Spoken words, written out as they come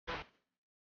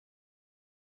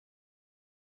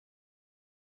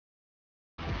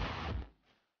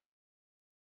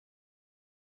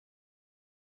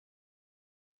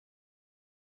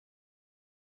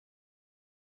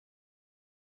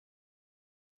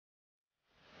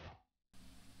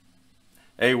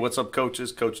Hey, what's up,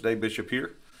 coaches? Coach Dave Bishop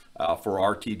here for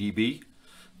RTDB.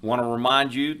 Want to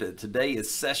remind you that today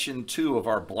is session 2 of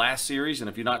our Blast series, and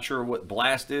if you're not sure what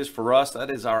Blast is for us,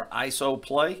 that is our ISO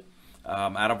play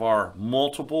out of our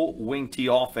multiple wing tee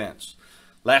offense.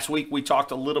 Last week we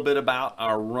talked a little bit about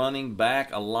our running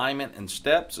back alignment and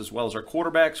steps, as well as our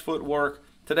quarterback's footwork.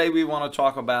 Today we want to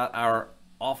talk about our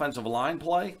offensive line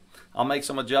play. I'll make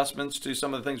some adjustments to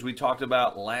some of the things we talked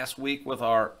about last week with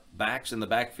our backs in the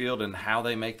backfield and how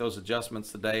they make those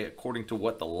adjustments today according to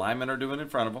what the linemen are doing in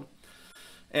front of them.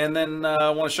 And then I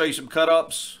want to show you some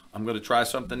cut-ups. I'm going to try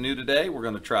something new today. We're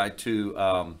going to try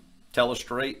to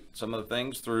telestrate some of the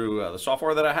things through the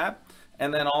software that I have.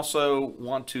 And then also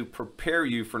want to prepare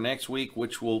you for next week,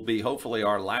 which will be hopefully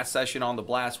our last session on the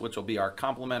Blast, which will be our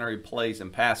complementary plays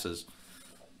and passes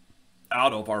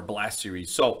out of our Blast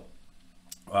series. So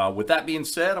with that being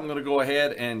said, I'm going to go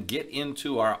ahead and get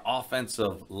into our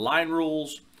offensive line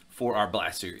rules for our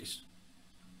Blast series.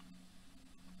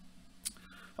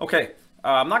 Okay,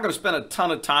 I'm not going to spend a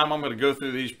ton of time. I'm going to go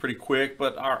through these pretty quick,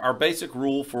 but our basic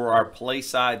rule for our play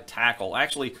side tackle.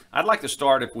 Actually, I'd like to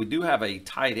start, if we do have a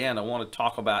tight end, I want to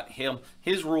talk about him.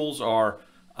 His rules are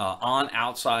on,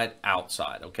 outside,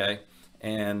 outside, okay?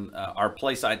 And our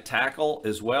play side tackle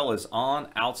as well as on,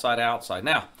 outside, outside.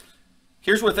 Now,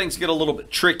 here's where things get a little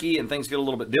bit tricky and things get a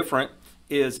little bit different,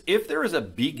 is if there is a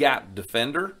B-gap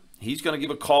defender, he's going to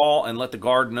give a call and let the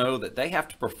guard know that they have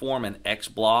to perform an X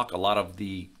block. A lot of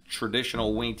the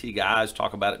traditional wing tee guys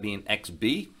talk about it being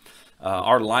XB.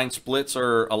 Our line splits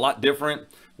are a lot different.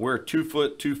 We're 2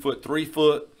 foot, 2 foot, 3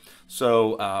 foot.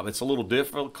 So it's a little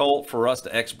difficult for us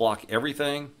to X block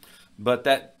everything. But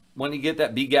that when you get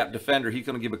that B-gap defender, he's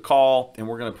going to give a call and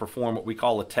we're going to perform what we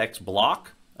call a tex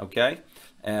block, okay?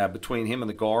 Between him and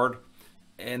the guard.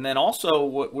 And then also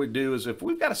what we do is if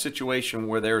we've got a situation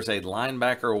where there's a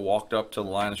linebacker walked up to the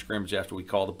line of scrimmage after we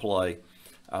call the play,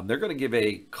 they're going to give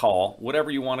a call, whatever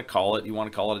you want to call it. You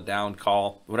want to call it a down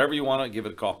call, whatever you want to give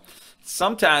it a call.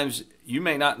 Sometimes you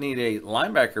may not need a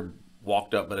linebacker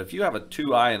walked up, but if you have a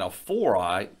 2-eye and a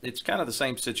 4-eye, it's kind of the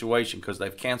same situation because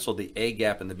they've canceled the A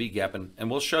gap and the B gap,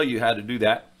 and we'll show you how to do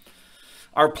that.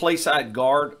 Our play side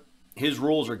guard, his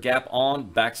rules are gap on,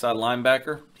 backside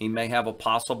linebacker. He may have a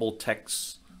possible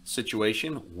text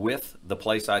situation with the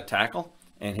play side tackle,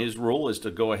 and his rule is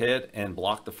to go ahead and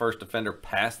block the first defender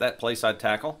past that play side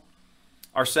tackle.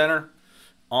 Our center,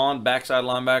 on, backside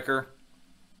linebacker.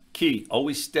 Key,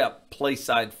 always step play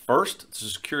side first to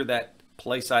secure that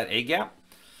play side A gap.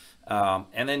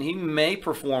 And then he may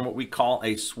perform what we call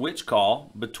a switch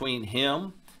call between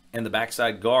him and the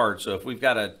backside guard. So if we've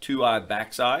got a 2-eye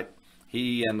backside,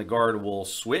 he and the guard will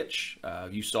switch.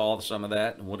 You saw some of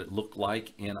that and what it looked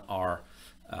like in our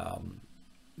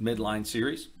midline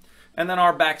series. And then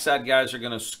our backside guys are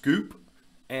going to scoop,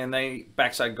 and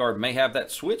backside guard may have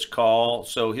that switch call,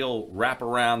 so he'll wrap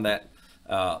around that,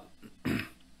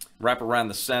 wrap around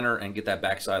the center and get that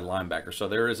backside linebacker. So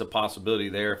there is a possibility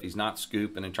there if he's not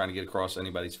scooping and trying to get across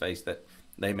anybody's face that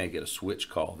they may get a switch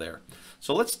call there.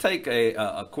 So let's take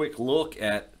a quick look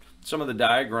at some of the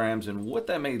diagrams and what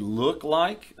that may look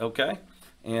like, okay?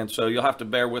 And so you'll have to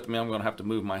bear with me. I'm going to have to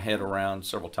move my head around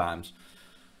several times.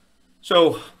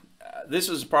 So this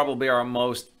is probably our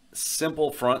most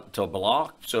simple front to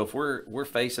block. So if we're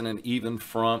facing an even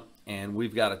front and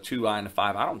we've got a 2-eye and a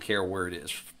 5, I don't care where it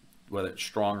is, whether it's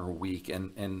strong or weak,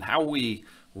 and how we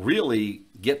really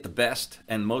get the best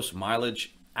and most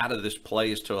mileage out of this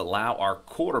play is to allow our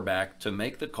quarterback to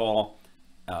make the call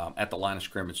at the line of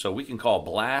scrimmage. So we can call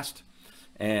blast,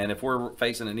 and if we're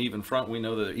facing an even front, we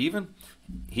know that they're even.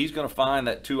 He's going to find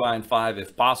that 2-eye and 5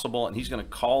 if possible, and he's going to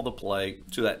call the play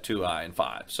to that 2-eye and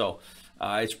 5. So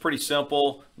it's pretty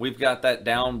simple. We've got that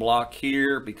down block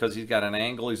here because he's got an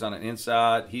angle. He's on an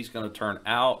inside. He's going to turn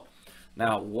out.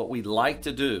 Now, what we like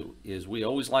to do is we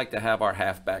always like to have our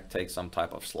halfback take some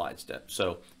type of slide step.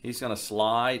 So he's going to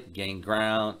slide, gain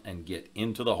ground, and get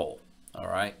into the hole. All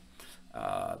right.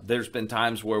 There's been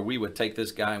times where we would take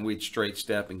this guy and we'd straight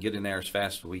step and get in there as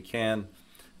fast as we can.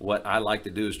 What I like to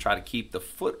do is try to keep the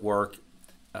footwork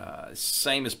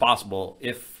same as possible.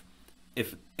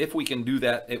 If we can do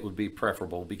that, it would be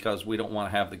preferable because we don't want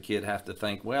to have the kid have to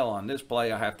think, well, on this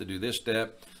play I have to do this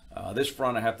step, this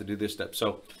front I have to do this step.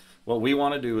 So what we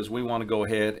want to do is we want to go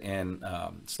ahead and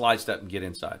slide step and get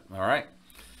inside. All right.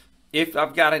 If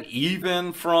I've got an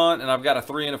even front and I've got a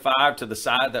 3 and a 5 to the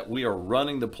side that we are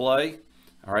running the play,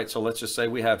 all right, so let's just say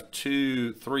we have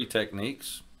 2-3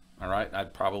 techniques. All right, I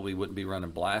probably wouldn't be running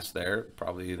blast there.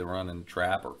 Probably either running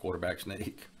trap or quarterback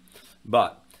sneak.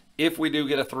 But if we do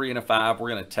get a 3 and a 5, we're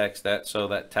going to text that so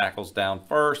that tackle's down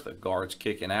first, the guard's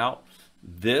kicking out.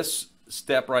 This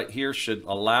step right here should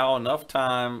allow enough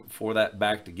time for that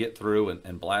back to get through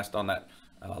and blast on that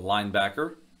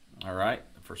linebacker. All right.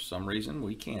 For some reason,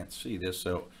 we can't see this,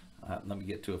 so let me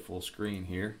get to a full screen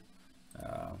here.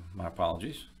 My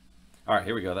apologies. All right,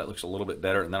 here we go. That looks a little bit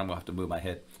better, and then I'm going to have to move my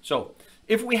head. So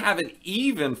if we have an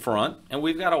even front, and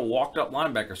we've got a walked-up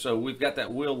linebacker, so we've got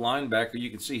that wheel linebacker. You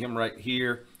can see him right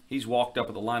here. He's walked up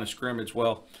at the line of scrimmage.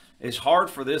 Well, it's hard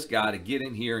for this guy to get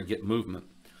in here and get movement.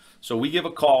 So we give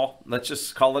a call. Let's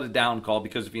just call it a down call,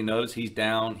 because if you notice, he's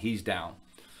down, he's down.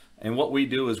 And what we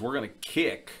do is we're going to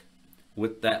kick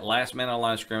with that last man on the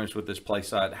line of scrimmage with this play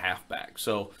side halfback.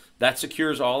 So that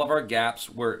secures all of our gaps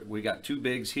where we got two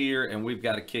bigs here and we've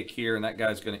got a kick here, and that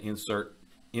guy's going to insert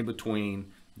in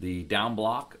between the down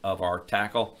block of our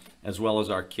tackle as well as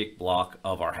our kick block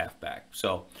of our halfback.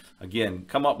 So again,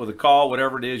 come up with a call,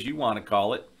 whatever it is you want to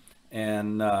call it,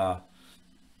 and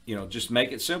you know, just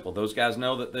make it simple. Those guys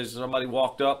know that there's somebody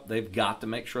walked up. They've got to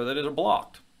make sure that it's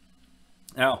blocked.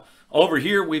 Now over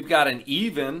here we've got an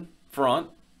even front,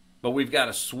 but we've got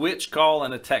a switch call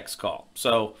and a text call.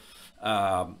 So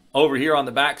over here on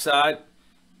the back side,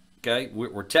 okay,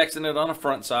 we're texting it on the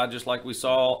front side just like we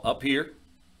saw up here.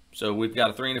 So we've got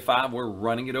a 3 and a 5. We're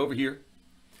running it over here.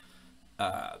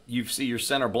 You see your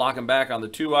center blocking back on the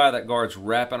 2-eye. That guard's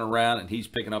wrapping around, and he's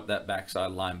picking up that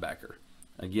backside linebacker.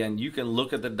 Again, you can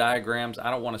look at the diagrams.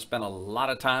 I don't want to spend a lot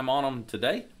of time on them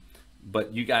today,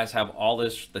 but you guys have all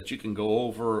this that you can go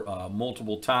over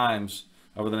multiple times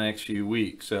over the next few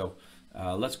weeks. So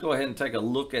let's go ahead and take a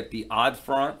look at the odd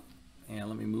front. And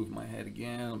let me move my head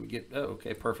again. Let me get, oh,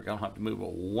 okay, perfect. I don't have to move it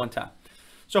one time.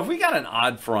 So if we got an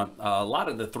odd front, a lot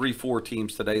of the 3-4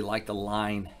 teams today like to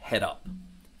line head up.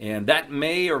 And that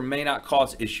may or may not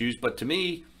cause issues, but to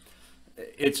me,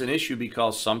 it's an issue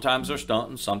because sometimes they're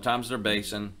stunting, sometimes they're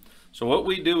basing. So what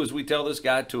we do is we tell this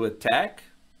guy to attack,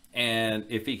 and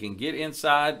if he can get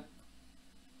inside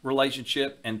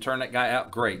relationship and turn that guy out,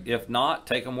 great. If not,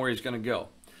 take him where he's going to go.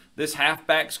 This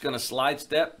halfback's going to slide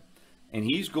step, and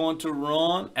he's going to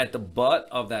run at the butt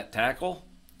of that tackle.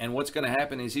 And what's going to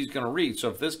happen is he's going to read. So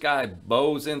if this guy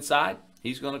bows inside,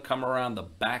 he's going to come around the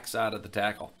backside of the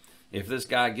tackle. If this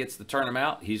guy gets to turn him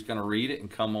out, he's going to read it and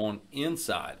come on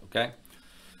inside, okay?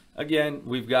 Again,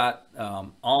 we've got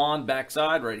on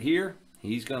backside right here.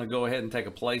 He's going to go ahead and take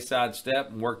a play side step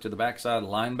and work to the backside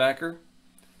linebacker.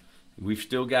 We've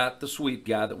still got the sweep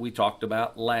guy that we talked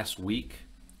about last week.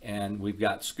 And we've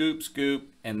got scoop,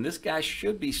 and this guy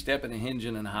should be stepping and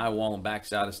hinging in high wall and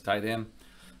backside as tight end.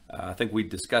 I think we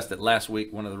discussed it last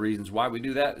week. One of the reasons why we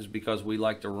do that is because we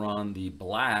like to run the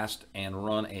blast and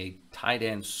run a tight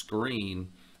end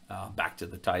screen back to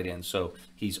the tight end. So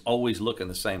he's always looking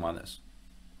the same on this.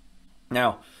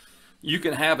 Now, you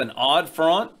can have an odd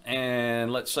front,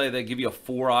 and let's say they give you a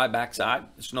 4-eye backside.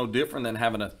 It's no different than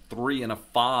having a 3 and a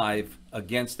 5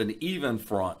 against an even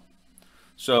front.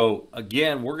 So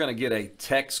again, we're going to get a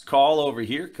text call over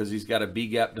here because he's got a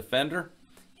B-gap defender.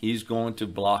 He's going to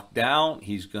block down.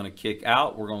 He's going to kick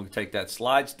out. We're going to take that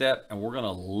slide step, and we're going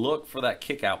to look for that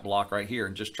kick out block right here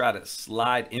and just try to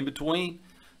slide in between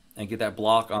and get that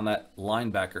block on that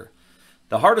linebacker.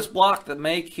 The hardest block to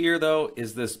make here, though,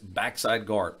 is this backside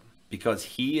guard because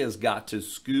he has got to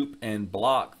scoop and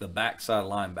block the backside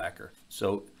linebacker.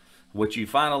 So what you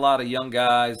find a lot of young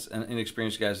guys and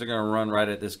inexperienced guys, they're going to run right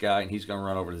at this guy, and he's going to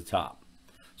run over the top.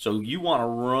 So you want to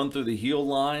run through the heel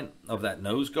line of that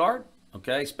nose guard,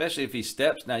 okay, especially if he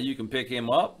steps. Now you can pick him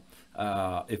up.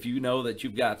 If you know that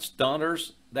you've got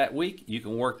stunners that week, you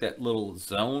can work that little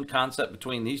zone concept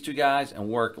between these two guys and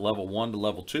work level 1 to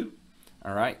level 2.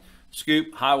 All right,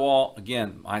 scoop, high wall,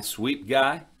 again, my sweep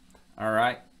guy. All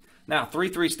right, now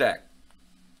 3-3 stack.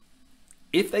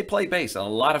 If they play base, a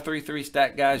lot of 3-3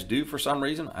 stack guys do for some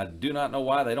reason. I do not know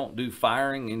why they don't do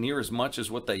firing near as much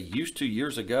as what they used to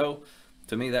years ago.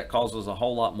 To me, that causes a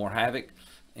whole lot more havoc.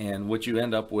 And what you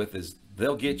end up with is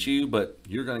they'll get you, but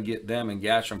you're going to get them and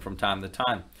gash them from time to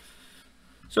time.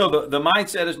 So the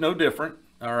mindset is no different,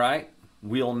 all right?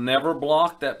 We'll never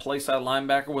block that play side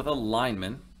linebacker with a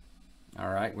lineman,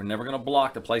 all right? We're never going to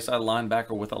block the play side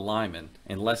linebacker with a lineman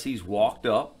unless he's walked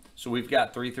up. So we've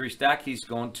got 3-3 stack. He's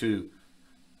going to...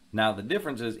 Now, the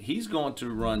difference is he's going to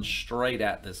run straight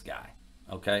at this guy,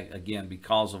 okay, again,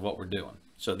 because of what we're doing.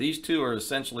 So these two are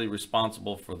essentially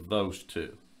responsible for those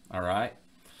two, all right?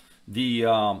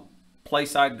 The play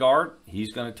side guard,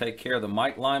 he's going to take care of the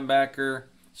Mike linebacker.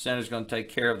 Center's going to take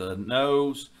care of the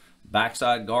nose.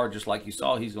 Backside guard, just like you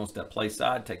saw, he's going to step play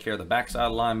side, take care of the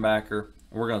backside linebacker.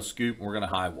 We're going to scoop, and we're going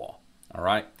to high wall, all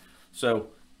right?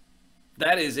 So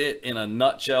that is it in a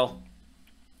nutshell.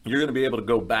 you're going to be able to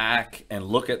go back and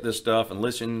look at this stuff and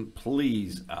listen.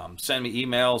 Please send me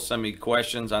emails, send me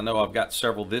questions. I know I've got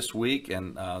several this week,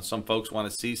 and some folks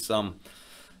want to see some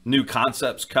new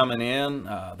concepts coming in.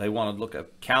 They want to look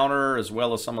at counter as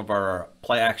well as some of our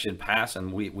play action pass,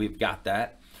 and we've got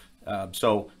that.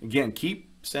 So again,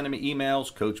 keep sending me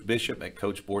emails,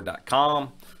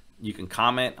 coachbishop@coachboard.com. You can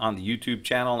comment on the YouTube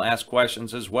channel and ask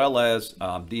questions, as well as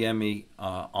DM me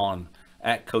on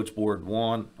at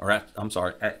CoachBoard1, or at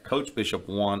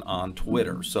CoachBishop1 on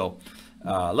Twitter. So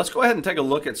let's go ahead and take a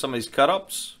look at some of these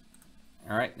cut-ups.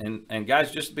 All right, and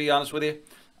guys, just to be honest with you,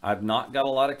 I've not got a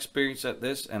lot of experience at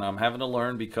this, and I'm having to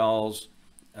learn because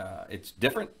it's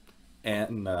different,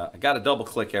 and I got to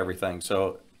double-click everything.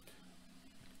 So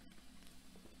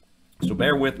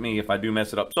bear with me if I do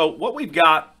mess it up. So what we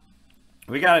got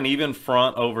an even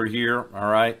front over here,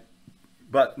 all right?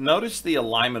 But notice the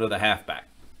alignment of the halfback.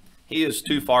 He is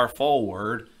too far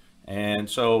forward, and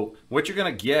so what you're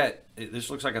going to get, this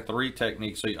looks like a 3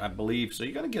 technique, so I believe, so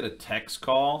you're going to get a text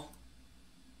call.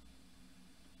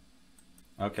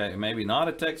 Okay, maybe not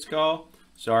a text call.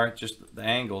 Sorry, just the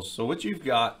angles. So what you've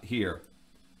got here,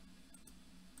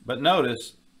 but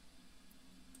notice,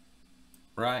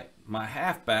 right, my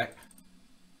halfback,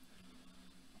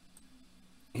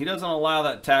 he doesn't allow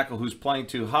that tackle who's playing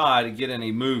too high to get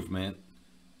any movement,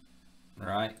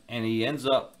 right? And he ends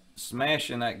up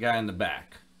smashing that guy in the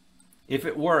back. If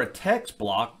it were a text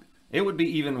block, it would be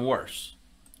even worse.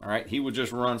 All right, he would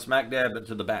just run smack dab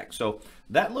to the back. So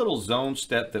that little zone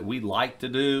step that we like to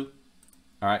do,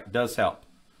 all right, does help.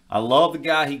 I love the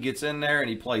guy. He gets in there and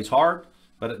he plays hard,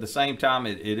 but at the same time,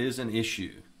 it is an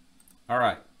issue. All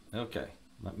right, okay,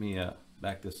 let me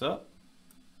back this up.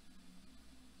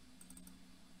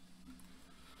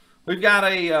 We've got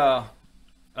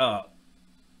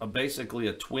basically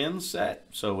a twin set.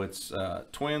 So it's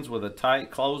twins with a tight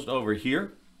closed over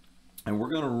here. And we're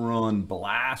going to run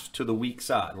blast to the weak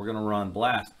side. We're going to run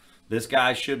blast. This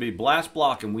guy should be blast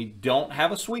block, and we don't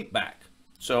have a sweep back.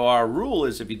 So our rule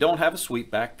is if you don't have a sweep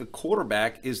back, the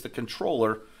quarterback is the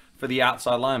controller for the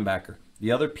outside linebacker.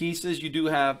 The other pieces, you do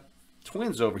have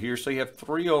twins over here. So you have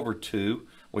 3 over 2,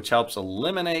 which helps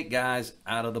eliminate guys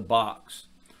out of the box.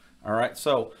 All right,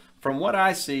 so from what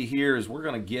I see here is we're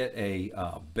going to get a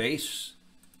base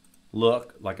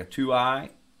look like a 2-eye.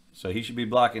 So he should be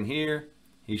blocking here.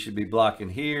 He should be blocking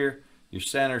here. Your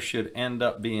center should end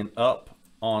up being up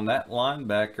on that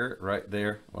linebacker right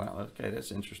there. Wow, okay,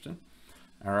 that's interesting.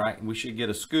 All right, we should get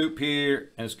a scoop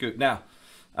here and a scoop. Now,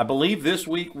 I believe this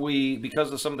week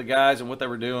because of some of the guys and what they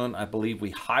were doing, I believe we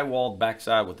high-walled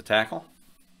backside with the tackle.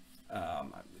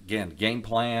 Again, game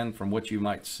plan from what you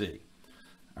might see.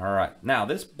 All right, now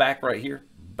this back right here,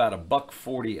 about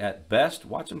 $140 at best.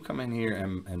 Watch him come in here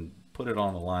and put it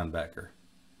on the linebacker.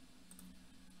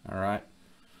 All right.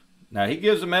 Now he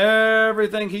gives him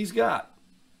everything he's got.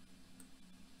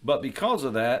 But because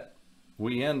of that,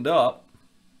 we end up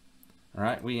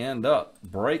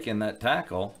breaking that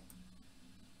tackle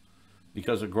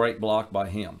because of great block by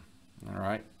him. All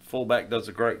right. Fullback does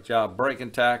a great job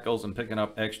breaking tackles and picking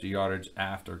up extra yardage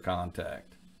after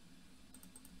contact.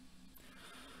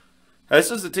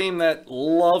 This is a team that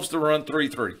loves to run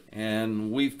 3-3,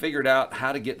 and we figured out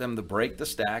how to get them to break the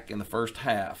stack in the first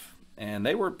half. And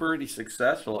they were pretty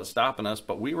successful at stopping us,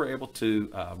 but we were able to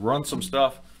run some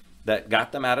stuff that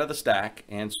got them out of the stack.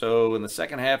 And so in the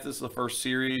second half, this is the first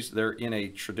series. They're in a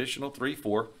traditional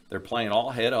 3-4. They're playing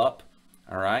all head up.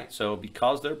 All right, so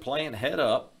because they're playing head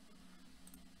up,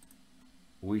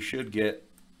 we should get,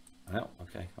 well,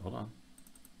 okay, hold on.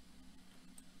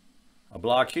 A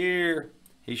block here.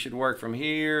 He should work from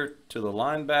here to the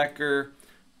linebacker,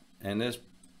 and this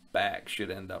back should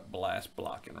end up blast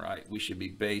blocking, right? We should be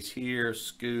base here,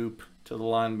 scoop to the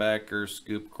linebacker,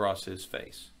 scoop across his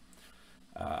face.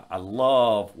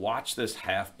 Watch this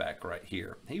halfback right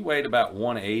here. He weighed about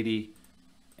 180,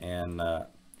 and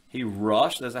he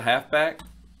rushed as a halfback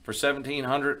for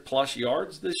 1,700 plus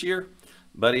yards this year,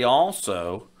 but he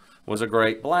also was a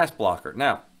great blast blocker.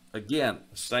 Now, again,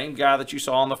 same guy that you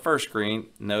saw on the first screen.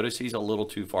 Notice he's a little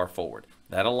too far forward.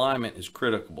 That alignment is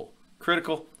critical,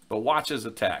 but watch his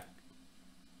attack.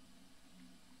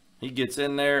 He gets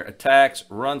in there, attacks,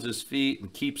 runs his feet,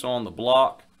 and keeps on the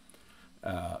block.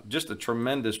 Just a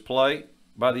tremendous play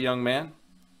by the young man.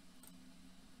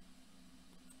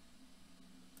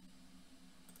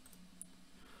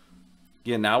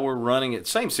 Again, now we're running it.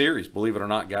 Same series, believe it or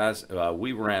not, guys.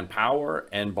 We ran power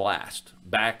and blast,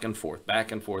 back and forth,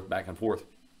 back and forth, back and forth.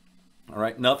 All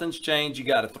right, nothing's changed. You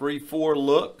got a 3-4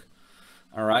 look.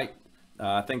 All right,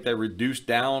 I think they reduced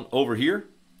down over here,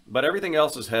 but everything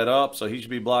else is head up, so he should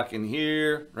be blocking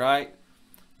here, right?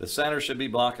 The center should be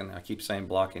blocking. I keep saying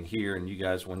blocking here, and you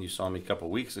guys, when you saw me a couple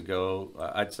weeks ago,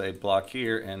 I'd say block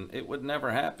here, and it would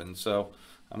never happen. So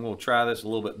I'm going to try this a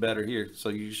little bit better here. So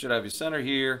you should have your center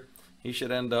here. He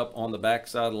should end up on the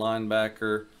backside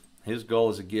linebacker. His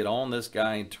goal is to get on this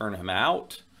guy and turn him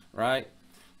out, right?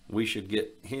 We should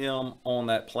get him on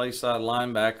that play side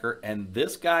linebacker, and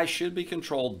this guy should be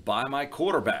controlled by my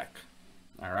quarterback.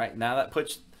 All right, now that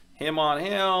puts him on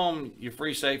him. Your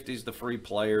free safety is the free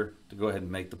player to go ahead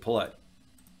and make the play.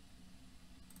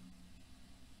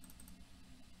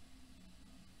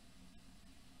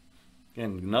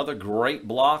 Again, another great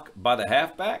block by the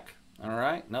halfback. All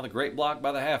right, another great block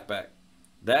by the halfback.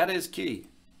 That is key.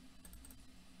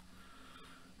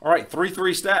 All right,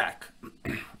 3-3 stack.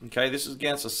 Okay, this is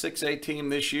against a 6A team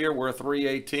this year. We're a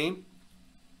 3A team.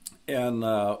 And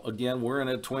again, we're in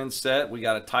a twin set. We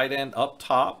got a tight end up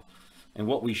top. And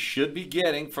what we should be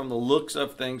getting from the looks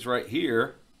of things right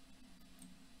here,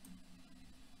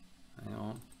 hang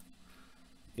on,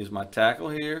 is my tackle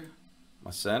here,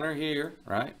 my center here,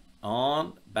 right?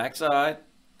 On backside,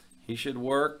 he should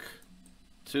work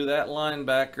to that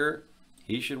linebacker.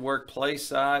 He should work play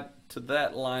side to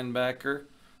that linebacker.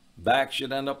 Back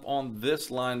should end up on this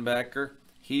linebacker.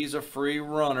 He's a free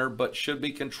runner, but should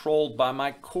be controlled by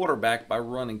my quarterback by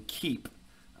running keep.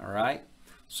 All right?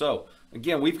 So,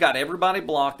 again, we've got everybody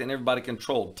blocked and everybody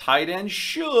controlled. Tight end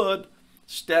should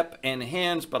step and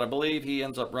hands, but I believe he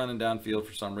ends up running downfield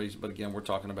for some reason. But again, we're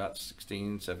talking about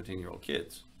 16, 17-year-old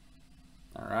kids.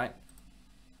 All right?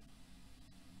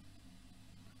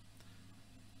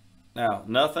 Now,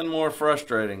 nothing more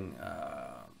frustrating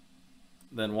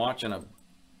than watching a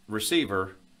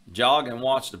receiver jog and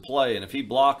watch the play, and if he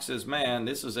blocks his man,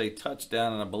 this is a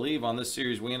touchdown, and I believe on this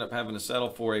series we end up having to settle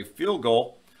for a field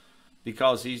goal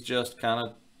because he's just kind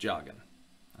of jogging.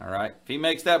 All right, if he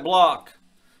makes that block,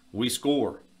 we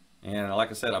score, and like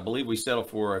I said, I believe we settle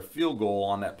for a field goal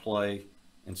on that play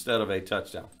instead of a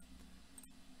touchdown.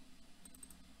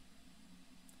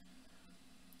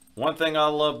 One thing I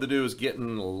love to do is get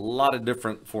in a lot of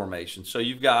different formations. So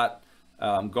you've got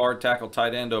guard, tackle,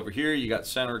 tight end over here. You got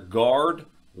center, guard,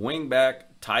 wing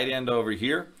back, tight end over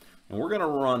here. And we're going to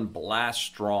run blast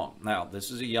strong. Now, this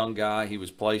is a young guy. He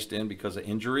was placed in because of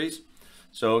injuries.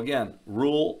 So, again,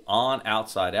 rule on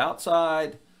outside,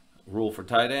 outside. Rule for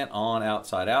tight end on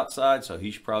outside, outside. So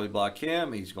he should probably block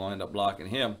him. He's going to end up blocking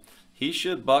him. He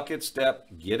should bucket step,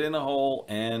 get in a hole,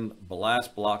 and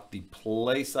blast block the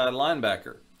play side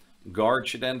linebacker. Guard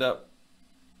should end up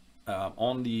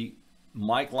on the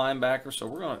Mike linebacker. So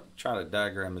we're going to try to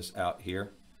diagram this out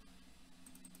here.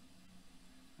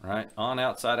 All right, on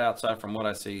outside, outside from what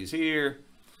I see is here.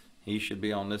 He should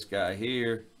be on this guy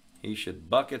here. He should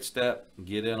bucket step,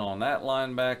 get in on that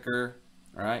linebacker.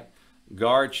 All right,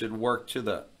 guard should work to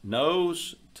the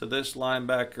nose to this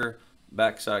linebacker.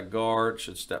 Backside guard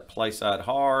should step play side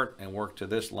hard and work to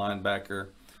this linebacker.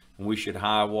 And we should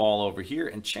high wall over here.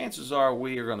 And chances are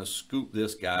we are going to scoop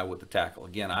this guy with the tackle.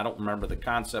 Again, I don't remember the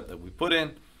concept that we put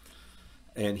in.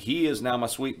 And he is now my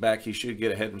sweep back. He should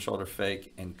get a head and shoulder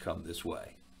fake and come this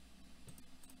way.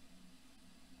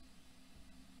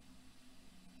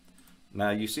 Now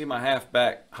you see my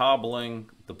halfback hobbling.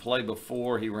 The play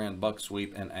before he ran buck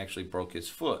sweep and actually broke his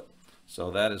foot. So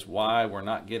that is why we're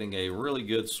not getting a really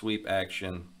good sweep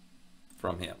action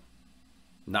from him.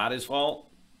 Not his fault.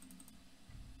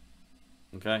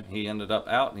 Okay, he ended up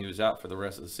out and he was out for the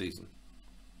rest of the season.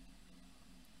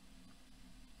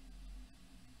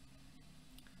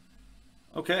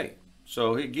 Okay,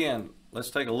 so again, let's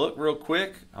take a look real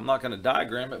quick. I'm not going to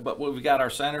diagram it, but we've got our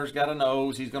center's got a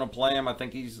nose. He's going to play him. I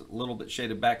think he's a little bit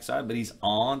shaded backside, but he's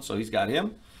on, so he's got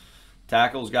him.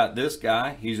 Tackle's got this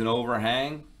guy. He's an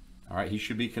overhang. All right, he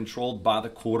should be controlled by the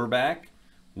quarterback.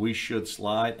 We should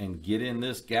slide and get in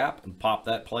this gap and pop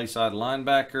that play side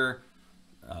linebacker.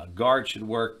 Guard should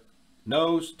work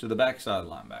nose to the backside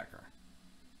linebacker.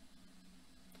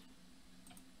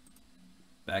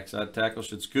 Backside tackle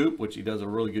should scoop, which he does a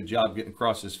really good job getting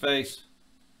across his face.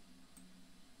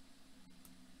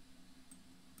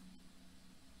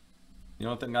 The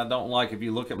only thing I don't like, if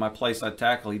you look at my play side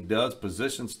tackle, he does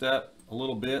position step a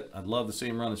little bit. I'd love to see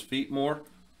him run his feet more.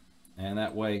 And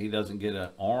that way he doesn't get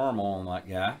an arm on that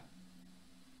guy.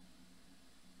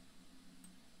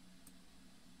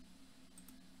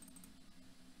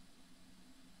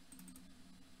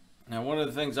 Now, one of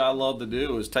the things I love to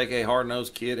do is take a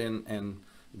hard-nosed kid and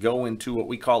go into what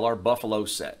we call our Buffalo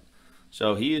set.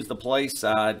 So he is the play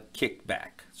side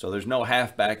kickback. So there's no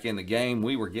halfback in the game.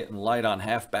 We were getting light on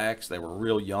halfbacks. They were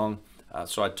real young.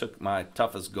 So I took my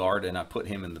toughest guard and I put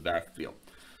him in the backfield.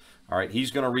 All right,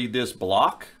 he's going to read this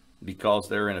block because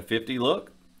they're in a 50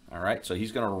 look. All right, so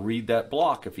he's going to read that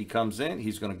block. If he comes in,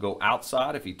 he's going to go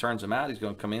outside. If he turns him out, he's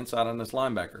going to come inside on this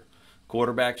linebacker.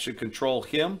 Quarterback should control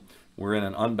him. We're in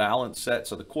an unbalanced set,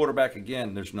 so the quarterback,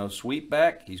 again, there's no sweep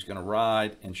back. He's going to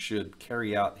ride and should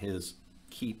carry out his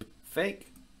keep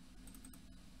fake.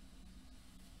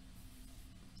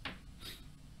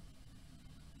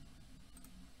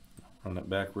 Run that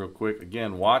back real quick.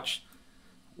 Again, watch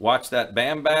that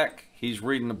bam back. He's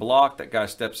reading the block. That guy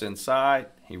steps inside.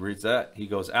 He reads that. He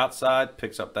goes outside,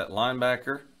 picks up that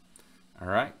linebacker. All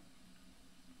right.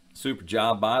 Super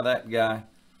job by that guy.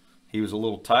 He was a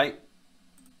little tight.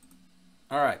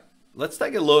 All right. Let's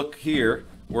take a look here.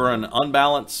 We're in an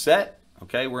unbalanced set.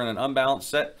 Okay, we're in an unbalanced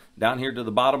set. Down here to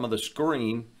the bottom of the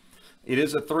screen, it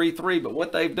is a 3-3, but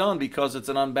what they've done, because it's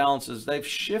an unbalance, is they've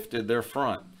shifted their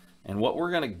front. And what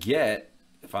we're going to get,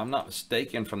 if I'm not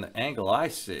mistaken from the angle I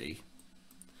see,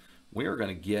 we are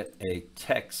going to get a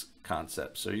text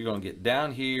concept. So you're going to get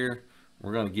down here.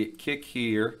 We're going to get kick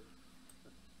here.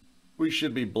 We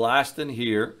should be blasting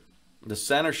here. The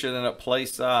center should end up play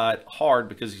side hard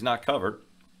because he's not covered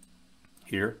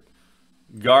here.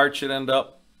 Guard should end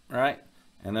up, right?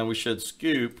 And then we should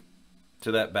scoop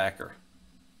to that backer.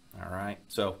 All right.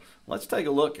 So let's take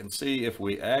a look and see if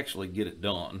we actually get it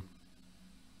done.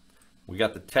 We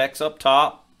got the text up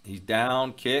top. He's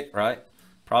down, kick, right?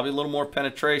 Probably a little more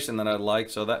penetration than I'd like,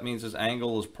 so that means his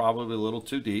angle is probably a little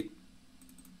too deep.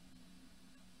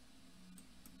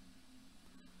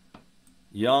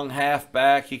 Young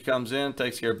halfback, he comes in,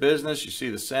 takes care of business. You see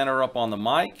the center up on the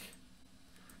mic.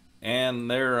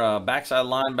 And their backside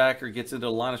linebacker gets into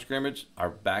the line of scrimmage. Our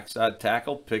backside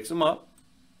tackle picks him up.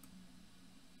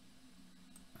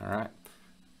 All right.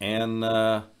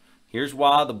 And here's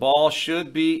why the ball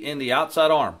should be in the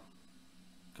outside arm.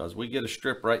 Because we get a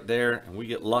strip right there, and we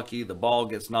get lucky. The ball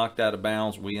gets knocked out of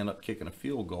bounds. We end up kicking a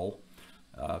field goal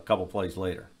a couple plays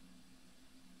later.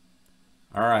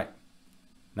 All right.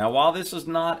 Now, while this is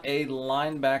not a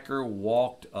linebacker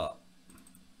walked up,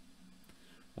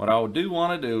 what I do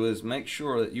want to do is make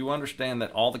sure that you understand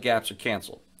that all the gaps are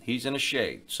canceled. He's in a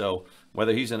shade. So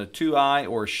whether he's in a 2-eye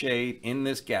or a shade in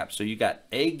this gap. So you got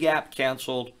A gap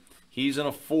canceled. He's in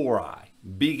a 4-eye.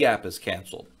 B gap is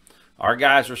canceled. Our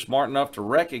guys are smart enough to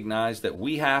recognize that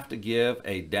we have to give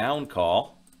a down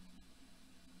call.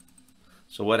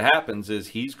 So what happens is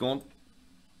he's going,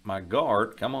 my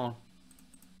guard, come on.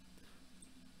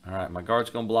 All right, my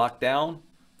guard's going to block down.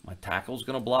 My tackle's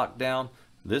going to block down.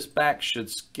 This back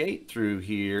should skate through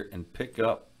here and pick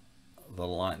up the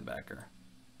linebacker.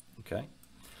 Okay.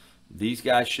 These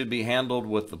guys should be handled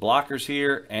with the blockers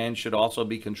here and should also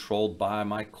be controlled by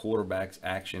my quarterback's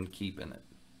action keeping it.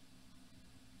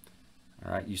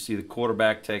 All right, you see the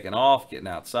quarterback taking off, getting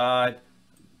outside.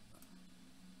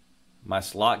 My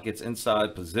slot gets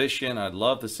inside position. I'd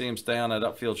love to see him stay on that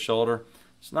upfield shoulder.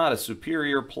 It's not a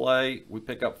superior play. We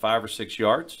pick up 5 or 6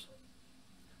 yards.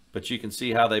 But you can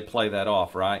see how they play that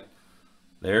off, right?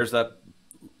 There's that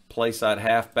play side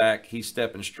halfback. He's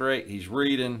stepping straight. He's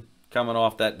reading, coming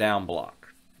off that down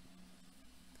block.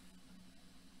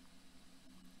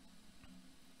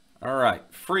 All right,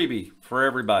 freebie for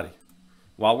everybody.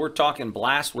 While we're talking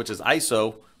blast, which is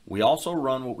ISO, we also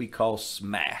run what we call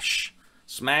smash.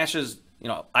 Smash is,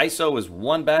 ISO is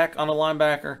 1 back on a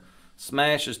linebacker.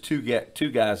 Smash is 2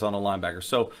 guys on a linebacker.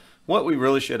 So what we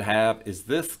really should have is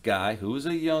this guy, who is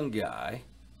a young guy.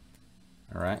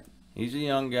 All right, he's a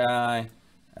young guy.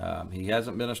 He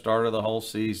hasn't been a starter the whole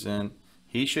season.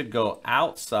 He should go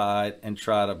outside and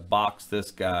try to box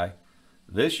this guy.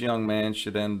 This young man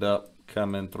should end up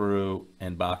coming through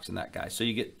and boxing that guy. So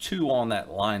you get 2 on that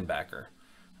linebacker.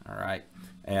 All right,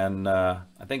 and I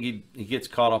think he gets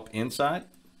caught up inside.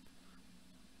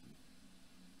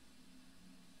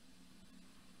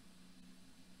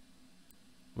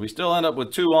 We still end up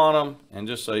with 2 on him, and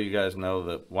just so you guys know,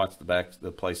 that watch the back,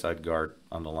 the play side guard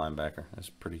on the linebacker. That's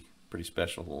pretty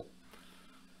special.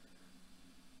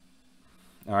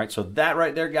 All right, so that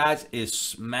right there, guys, is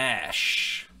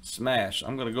smash. Smash.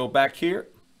 I'm going to go back here.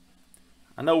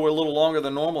 I know we're a little longer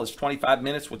than normal. It's 25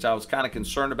 minutes, which I was kind of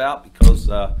concerned about because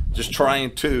just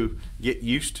trying to get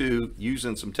used to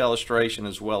using some telestration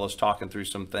as well as talking through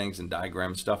some things and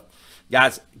diagram stuff.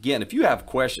 Guys, again, if you have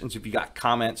questions, if you got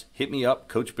comments, hit me up,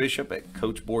 Coach Bishop at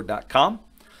coachboard.com,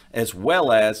 as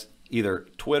well as either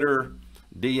Twitter,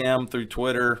 DM through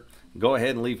Twitter. Go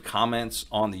ahead and leave comments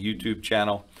on the YouTube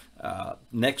channel.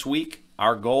 Next week,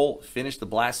 our goal, finish the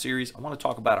Blast series. I want to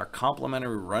talk about our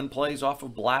complementary run plays off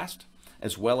of Blast,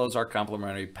 as well as our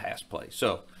complementary pass plays.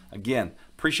 So, again,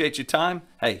 appreciate your time.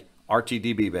 Hey,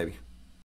 RTDB, baby.